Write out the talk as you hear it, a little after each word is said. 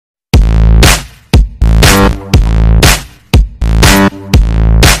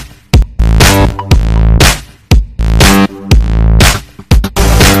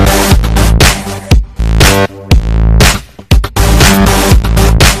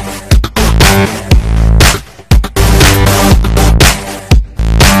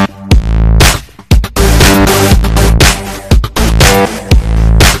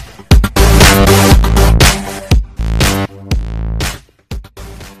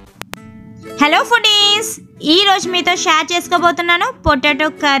Hello foodies, ఈరోజు మీతో share చేసుకోబోతున్నాను పొటాటో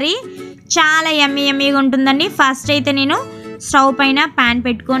కర్రీ. చాలా యమ్మీగా ఉంటుందండి. ఫస్ట్ అయితే నేను స్టవ్ పైన ప్యాన్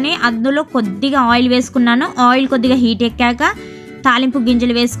పెట్టుకొని అందులో కొద్దిగా ఆయిల్ వేసుకున్నాను. ఆయిల్ కొద్దిగా హీట్ ఎక్కాక తాలింపు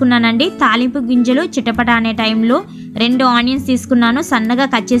గింజలు వేసుకున్నానండి. తాలింపు గింజలు చిటపట అనే టైంలో 2 ఆనియన్స్ తీసుకున్నాను, సన్నగా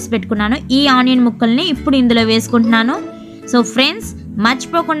కట్ చేసి పెట్టుకున్నాను. ఈ ఆనియన్ ముక్కల్ని ఇప్పుడు ఇందులో వేసుకుంటున్నాను. సో ఫ్రెండ్స్,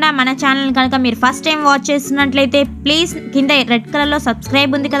 మర్చిపోకుండా మన ఛానల్ కనుక మీరు ఫస్ట్ టైం వాచ్ చేస్తున్నట్లయితే ప్లీజ్ కింద రెడ్ కలర్లో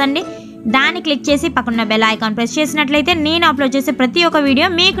సబ్స్క్రైబ్ ఉంది కదండి, దాన్ని క్లిక్ చేసి పక్కన బెల్ ఐకాన్ ప్రెస్ చేసినట్లయితే నేను అప్లోడ్ చేసే ప్రతి ఒక్క వీడియో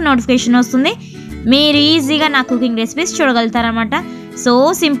మీకు నోటిఫికేషన్ వస్తుంది. మీరు ఈజీగా నా కుకింగ్ రెసిపీస్ చూడగలుగుతారనమాట. సో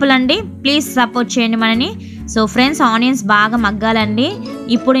సింపుల్ అండి, ప్లీజ్ సపోర్ట్ చేయండి మనని. సో ఫ్రెండ్స్, ఆనియన్స్ బాగా మగ్గాలండి.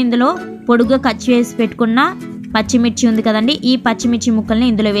 ఇప్పుడు ఇందులో పొడుగ్గా కట్ చేసి పెట్టుకున్న పచ్చిమిర్చి ఉంది కదండి, ఈ పచ్చిమిర్చి ముక్కల్ని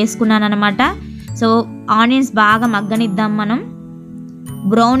ఇందులో వేసుకున్నాను అనమాట. సో ఆనియన్స్ బాగా మగ్గనిద్దాం మనం.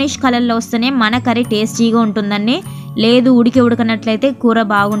 బ్రౌనిష్ కలర్లో వస్తేనే మన కర్రీ టేస్టీగా ఉంటుందండి. లేదు ఉడకనట్లయితే కూర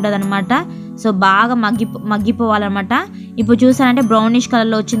బాగుండదు అనమాట. సో బాగా మగ్గిపోవాలన్నమాట. ఇప్పుడు చూసానంటే బ్రౌనిష్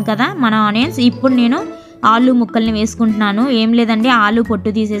కలర్లో వచ్చింది కదా మన ఆనియన్స్. ఇప్పుడు నేను ఆలు ముక్కల్ని వేసుకుంటున్నాను. ఏం లేదండి, ఆలు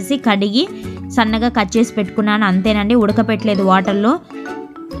పొట్టు తీసేసి కడిగి సన్నగా కట్ చేసి పెట్టుకున్నాను, అంతేనండి. ఉడకపెట్టలేదు వాటర్లో.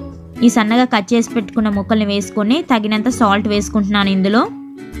 ఈ సన్నగా కట్ చేసి పెట్టుకున్న ముక్కల్ని వేసుకొని తగినంత సాల్ట్ వేసుకుంటున్నాను ఇందులో.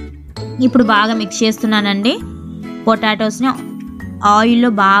 ఇప్పుడు బాగా మిక్స్ చేస్తున్నానండి. పొటాటోస్ని ఆయిల్లో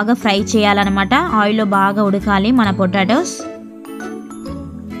బాగా ఫ్రై చేయాలన్నమాట. ఆయిల్లో బాగా ఉడకాలి మన పొటాటోస్.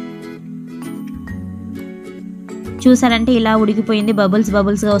 చూసారంటే ఇలా ఉడికిపోయింది,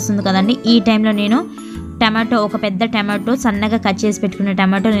 బబుల్స్గా వస్తుంది కదండి. ఈ టైంలో నేను ఒక పెద్ద టమాటో సన్నగా కట్ చేసి పెట్టుకున్న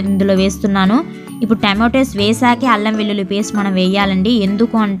టమాటో ఇందులో వేస్తున్నాను. ఇప్పుడు టమాటోస్ వేసాకే అల్లం వెల్లుల్లి పేస్ట్ మనం వేయాలండి.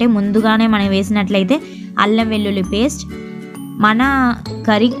 ఎందుకు అంటే ముందుగానే మనం వేసినట్లయితే అల్లం వెల్లుల్లి పేస్ట్ మన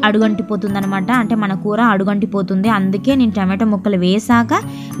కర్రీ అడుగంటిపోతుంది అనమాట. అంటే మన కూర అడుగంటిపోతుంది. అందుకే నేను టమాటో ముక్కలు వేసాక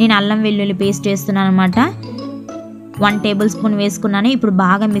నేను అల్లం వెల్లుల్లి పేస్ట్ వేస్తున్నాను అనమాట. 1 టేబుల్ స్పూన్ వేసుకున్నాను. ఇప్పుడు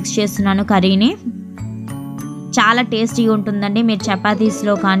బాగా మిక్స్ చేస్తున్నాను కర్రీని. చాలా టేస్టీగా ఉంటుందండి. మీరు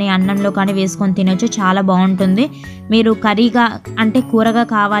చపాతీస్లో కానీ అన్నంలో కానీ వేసుకొని తినొచ్చు, చాలా బాగుంటుంది. మీరు కర్రీగా అంటే కూరగా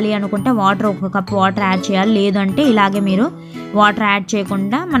కావాలి అనుకుంటే ఒక కప్ వాటర్ యాడ్ చేయాలి. లేదు అంటే ఇలాగే మీరు వాటర్ యాడ్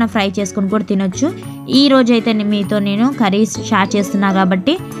చేయకుండా మనం ఫ్రై చేసుకొని కూడా తినొచ్చు. ఈ రోజు అయితే మీతో నేను కర్రీ షేర్ చేస్తున్నా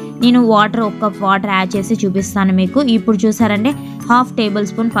కాబట్టి నేను ఒక కప్ వాటర్ యాడ్ చేసి చూపిస్తాను మీకు. ఇప్పుడు చూసారంటే 1/2 టేబుల్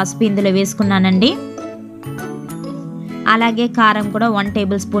స్పూన్ పసుపు ఇందులో వేసుకున్నానండి. అలాగే కారం కూడా 1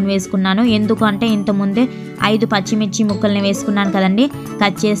 టేబుల్ స్పూన్ వేసుకున్నాను. ఎందుకంటే ఇంతకుముందే 5 పచ్చిమిర్చి ముక్కల్ని వేసుకున్నాను కదండి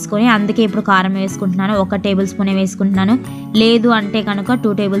కట్ చేసుకొని, అందుకే ఇప్పుడు కారం వేసుకుంటున్నాను. 1 టేబుల్ స్పూనే వేసుకుంటున్నాను. లేదు అంటే కనుక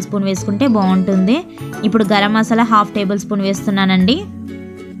 2 టేబుల్ స్పూన్ వేసుకుంటే బాగుంటుంది. ఇప్పుడు గరం మసాలా 1/2 టేబుల్ స్పూన్ వేస్తున్నానండి.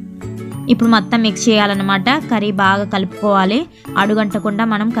 ఇప్పుడు మొత్తం మిక్స్ చేయాలన్నమాట. కర్రీ బాగా కలుపుకోవాలి, అడుగంటకుండా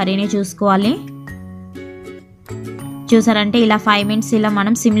మనం కర్రీని చూసుకోవాలి. చూసారంటే ఇలా 5 మినిట్స్ ఇలా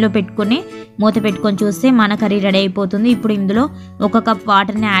మనం సిమ్లో పెట్టుకొని మూత పెట్టుకొని చూస్తే మన కర్రీ రెడీ అయిపోతుంది. ఇప్పుడు ఇందులో 1 కప్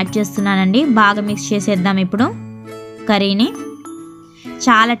వాటర్ని యాడ్ చేస్తున్నానండి. బాగా మిక్స్ చేసేద్దాం ఇప్పుడు కర్రీని.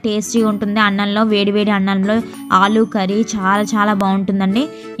 చాలా టేస్టీగా ఉంటుంది. అన్నంలో, వేడివేడి అన్నంలో ఆలు కర్రీ చాలా బాగుంటుందండి.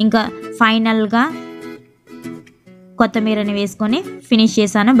 ఇంకా ఫైనల్గా కొత్తిమీరని వేసుకొని ఫినిష్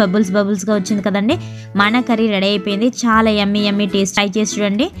చేశాను. బబుల్స్గా వచ్చింది కదండి. మన కర్రీ రెడీ అయిపోయింది. చాలా యమ్మీ టేస్ట్. ట్రై చేసి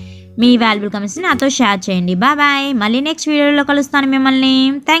చూడండి. మీ వాల్యుబుల్ కమెంట్స్ని నాతో షేర్ చేయండి. బాయ్. మళ్ళీ నెక్స్ట్ వీడియోలో కలుస్తాను మిమ్మల్ని.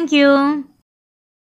 Thank you.